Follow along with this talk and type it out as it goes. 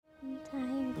I'm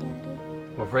tired, Daddy.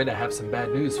 I'm afraid I have some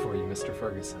bad news for you, Mr.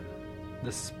 Ferguson.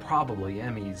 This is probably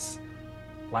Emmy's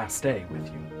last day with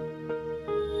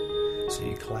you. So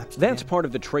you collapsed That's again? part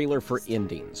of the trailer for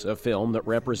Endings, a film that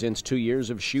represents 2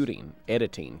 years of shooting,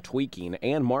 editing, tweaking,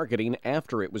 and marketing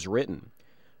after it was written.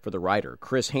 For the writer,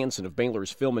 Chris Hansen of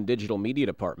Baylor's Film and Digital Media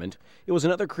Department, it was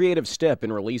another creative step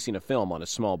in releasing a film on a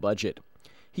small budget.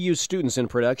 He used students in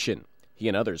production. He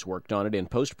and others worked on it in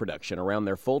post-production around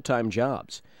their full-time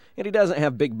jobs. And he doesn't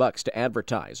have big bucks to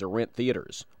advertise or rent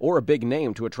theaters, or a big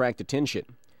name to attract attention.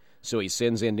 So he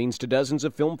sends Endings to dozens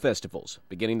of film festivals,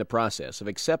 beginning the process of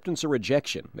acceptance or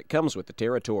rejection that comes with the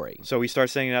territory. So we start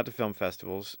sending it out to film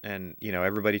festivals, and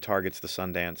everybody targets the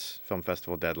Sundance Film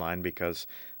Festival deadline because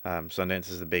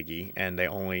Sundance is the biggie, and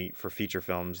for feature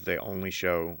films, they only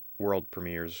show world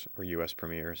premieres or U.S.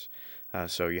 premieres.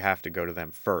 So you have to go to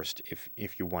them first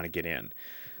if you want to get in.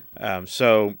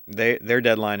 So their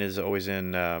deadline is always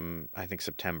in, I think,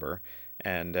 September.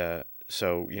 And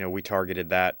so we targeted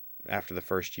that. After the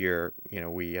first year,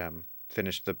 we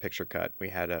finished the picture cut. We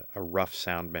had a rough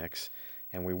sound mix,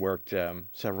 and we worked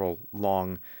several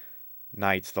long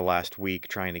nights the last week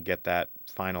trying to get that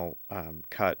final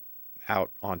cut out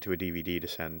onto a DVD to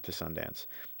send to Sundance,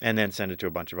 and then send it to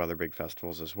a bunch of other big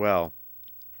festivals as well.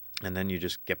 And then you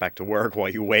just get back to work while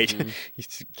you wait. Mm-hmm. You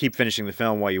keep finishing the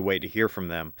film while you wait to hear from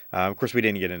them. Of course, we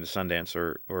didn't get into Sundance,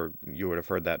 or you would have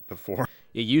heard that before.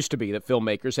 It used to be that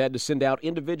filmmakers had to send out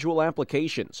individual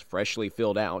applications, freshly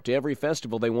filled out, to every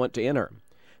festival they want to enter.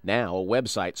 Now, a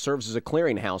website serves as a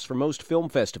clearinghouse for most film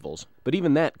festivals, but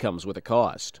even that comes with a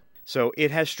cost. So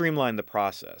it has streamlined the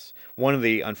process. One of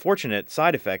the unfortunate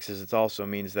side effects is it also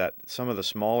means that some of the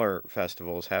smaller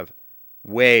festivals have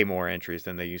way more entries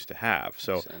than they used to have.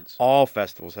 So all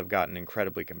festivals have gotten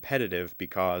incredibly competitive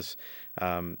because,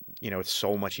 it's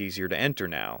so much easier to enter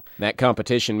now. That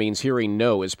competition means hearing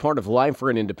no is part of life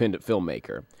for an independent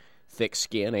filmmaker. Thick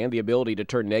skin and the ability to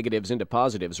turn negatives into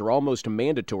positives are almost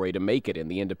mandatory to make it in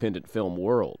the independent film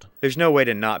world. There's no way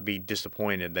to not be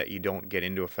disappointed that you don't get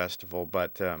into a festival,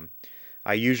 but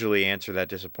I usually answer that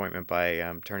disappointment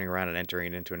by turning around and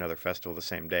entering into another festival the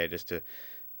same day, just to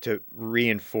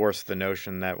reinforce the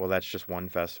notion that, well, that's just one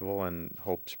festival and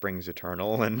hope springs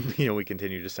eternal, and we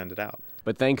continue to send it out.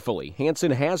 But thankfully, Hansen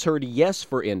has heard yes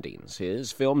for Endings.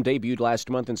 His film debuted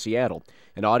last month in Seattle,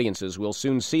 and audiences will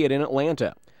soon see it in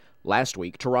Atlanta. Last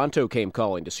week, Toronto came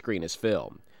calling to screen his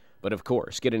film. But of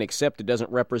course, getting accepted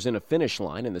doesn't represent a finish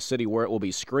line in the city where it will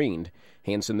be screened.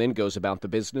 Hansen then goes about the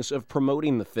business of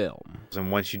promoting the film.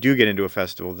 And once you do get into a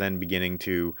festival, then beginning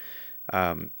to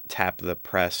tap the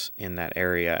press in that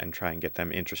area and try and get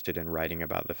them interested in writing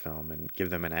about the film and give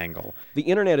them an angle. The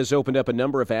internet has opened up a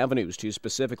number of avenues to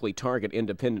specifically target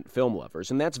independent film lovers,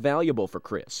 and that's valuable for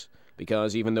Chris.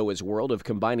 Because even though his world of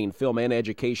combining film and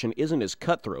education isn't as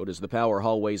cutthroat as the power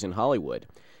hallways in Hollywood,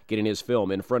 getting his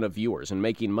film in front of viewers and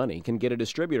making money can get a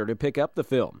distributor to pick up the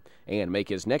film and make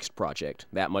his next project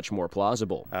that much more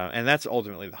plausible. And that's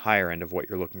ultimately the higher end of what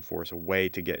you're looking for, is a way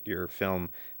to get your film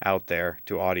out there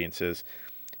to audiences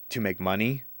to make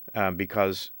money,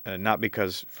 because not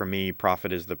because, for me,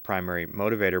 profit is the primary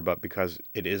motivator, but because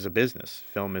it is a business.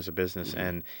 Film is a business,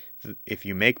 and if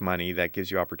you make money, that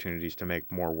gives you opportunities to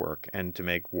make more work and to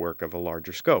make work of a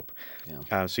larger scope.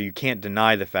 Yeah. So you can't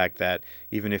deny the fact that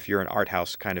even if you're an art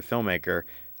house kind of filmmaker,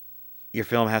 your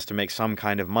film has to make some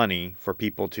kind of money for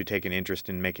people to take an interest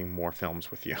in making more films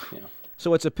with you. Yeah.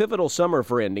 So it's a pivotal summer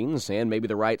for Endings, and maybe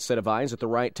the right set of eyes at the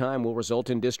right time will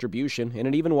result in distribution and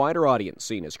an even wider audience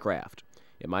seeing his craft.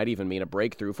 It might even mean a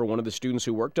breakthrough for one of the students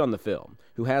who worked on the film,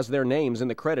 who has their names in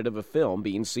the credit of a film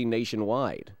being seen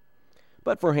nationwide.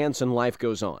 But for Hansen, life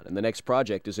goes on, and the next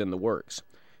project is in the works.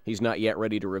 He's not yet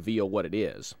ready to reveal what it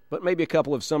is, but maybe a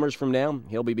couple of summers from now,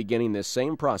 he'll be beginning this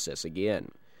same process again.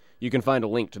 You can find a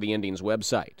link to the Endings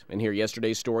website and hear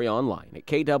yesterday's story online at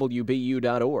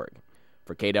kwbu.org.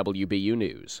 For KWBU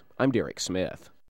News, I'm Derek Smith.